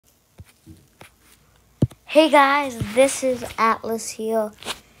Hey guys, this is Atlas here.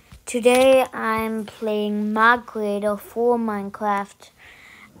 Today I'm playing mod creator for Minecraft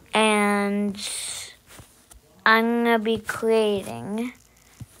and I'm gonna be creating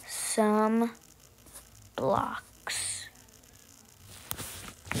some blocks.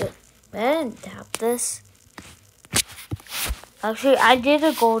 I didn't tap this. Actually, I did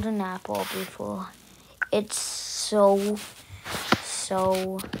a golden apple before. It's so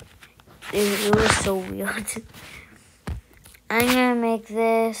it was so weird. I'm gonna make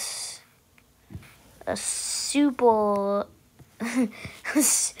this a super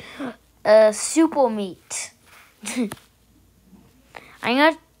meat. I'm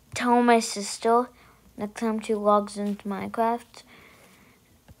gonna tell my sister next time she logs into Minecraft,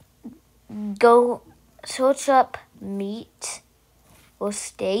 go search up meat or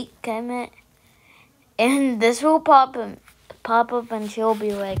steak, I meant, and this will pop up and she'll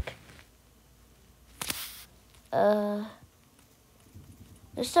be like,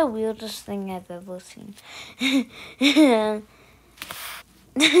 it's the weirdest thing I've ever seen.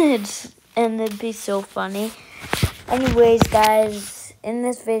 And it'd be so funny. Anyways, guys, in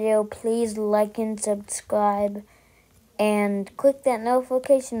this video, please like and subscribe and click that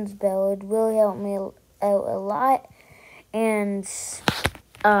notifications bell. It will help me out a lot. And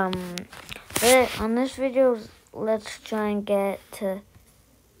on this video, let's try and get to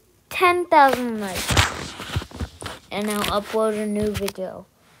 10,000 likes, and I'll upload a new video.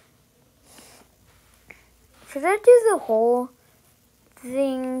 Should I do the whole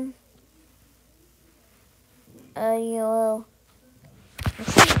thing yellow?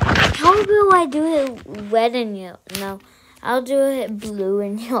 How will I do it red and yellow? No, I'll do it blue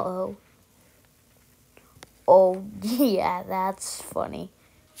and yellow. Oh yeah, that's funny.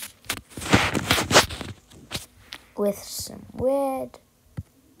 With some red.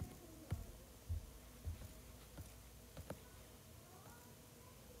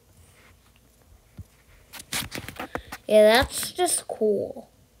 Yeah, that's just cool.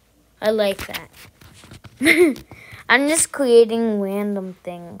 I like that. I'm just creating random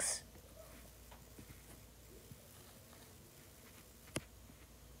things.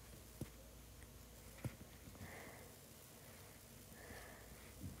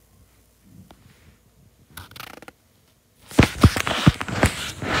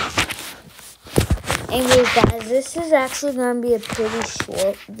 Anyways, guys, this is actually going to be a pretty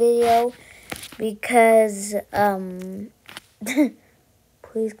short video because,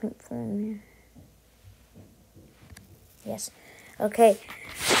 please confirm me. Yes. Okay.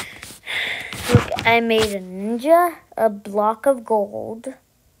 Look, I made a ninja, a block of gold,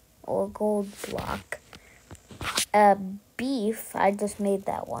 or gold block, a beef, I just made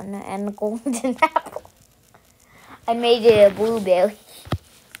that one, and a golden apple. I made it a blueberry.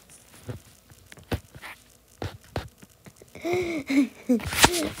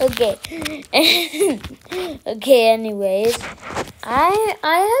 Okay. Okay, anyways. I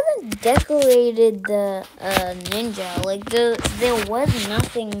haven't decorated the ninja. Like there was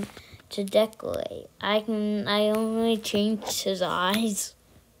nothing to decorate. I only changed his eyes.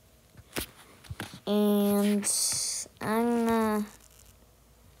 And I'm gonna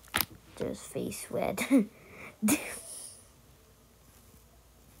do his face red.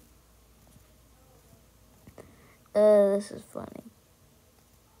 This is funny.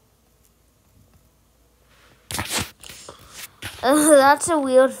 That's a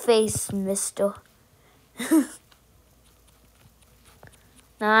weird face, mister. No,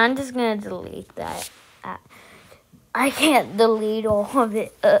 I'm just gonna delete that. I can't delete all of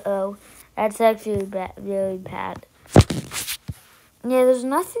it. Uh-oh. That's actually really bad. Yeah, there's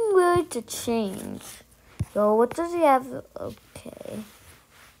nothing really to change. So, what does he have? Okay.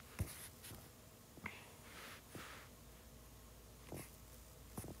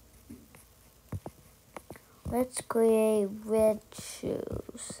 Let's create red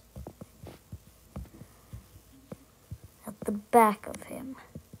shoes at the back of him.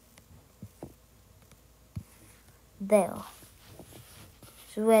 There.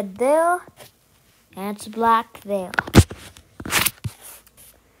 It's red there, and it's black there.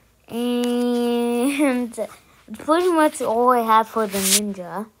 And pretty much all I have for the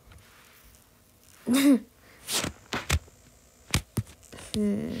ninja.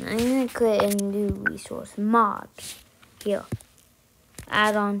 I'm going to create a new resource, mods. Here,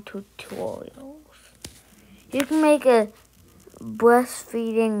 add-on tutorials. You can make a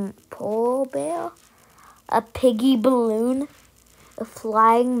breastfeeding polar bear, a piggy balloon, a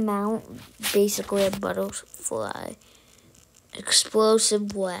flying mount, basically a butterfly,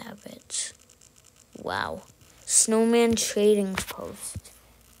 explosive rabbits. Wow. Snowman trading post.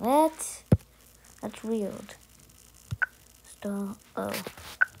 What? That's weird. Still, oh.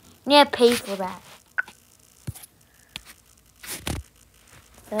 Yeah, pay for that.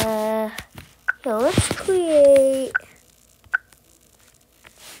 So let's create.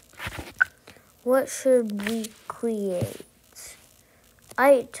 What should we create?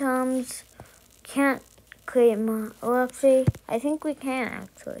 Items. Can't create mod. Oh, actually, I think we can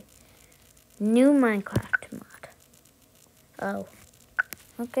actually. New Minecraft mod. Oh.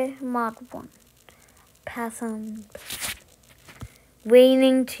 Okay, mod 1. Pass on.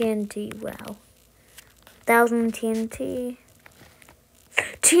 Raining TNT. Wow. 1,000 TNT.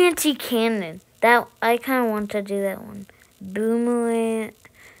 TNT cannon. That I kind of want to do that one. Boomerman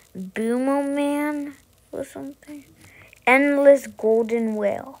or something. Endless golden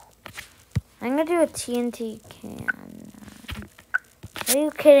whale. I'm gonna do a TNT cannon. Are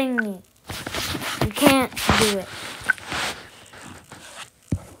you kidding me? You can't do it.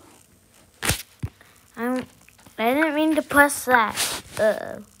 I didn't mean to press that.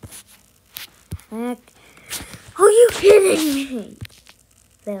 Uh-oh. Are you kidding me?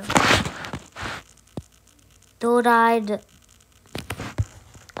 There. Third-eyed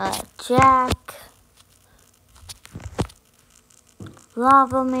Jack.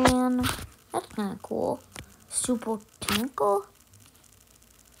 Lava Man. That's kind of cool. Super Tinkle.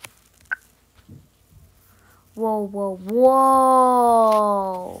 Whoa, whoa,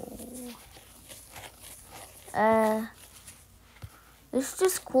 whoa. It's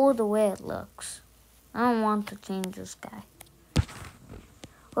just cool the way it looks. I don't want to change this guy.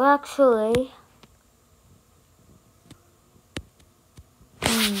 Well, actually,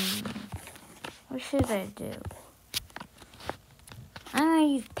 what should I do? I'm gonna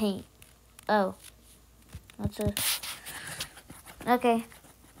use paint. Oh, that's a, okay.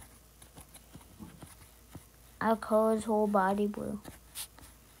 I'll color his whole body blue.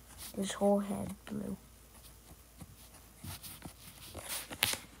 His whole head blue.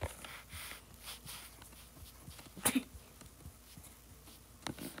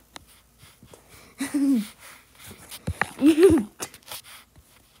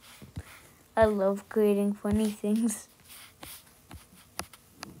 I love creating funny things.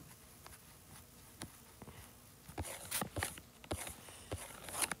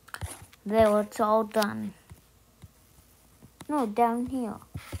 There, it's all done. No, down here.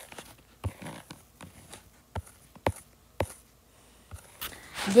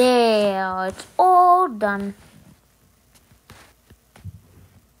 There, it's all done.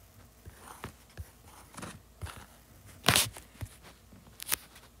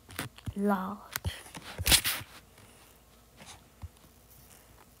 Large.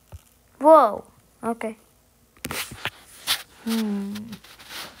 Whoa. Okay.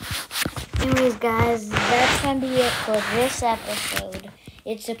 Anyways, guys, that's gonna be it for this episode.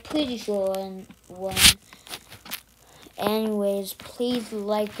 It's a pretty short one. Anyways, please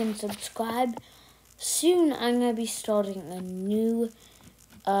like and subscribe. Soon, I'm gonna be starting a new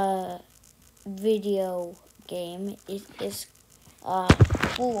video game. It is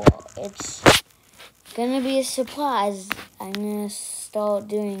cool. It's gonna be a surprise. I'm gonna start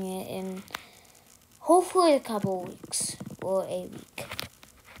doing it in hopefully a couple weeks or a week.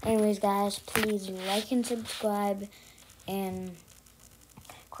 Anyways, guys, please like and subscribe and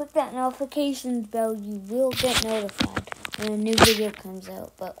click that notifications bell. You will get notified when a new video comes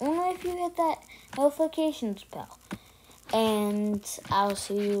out, but only if you hit that notifications bell. And I'll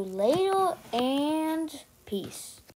see you later, and peace.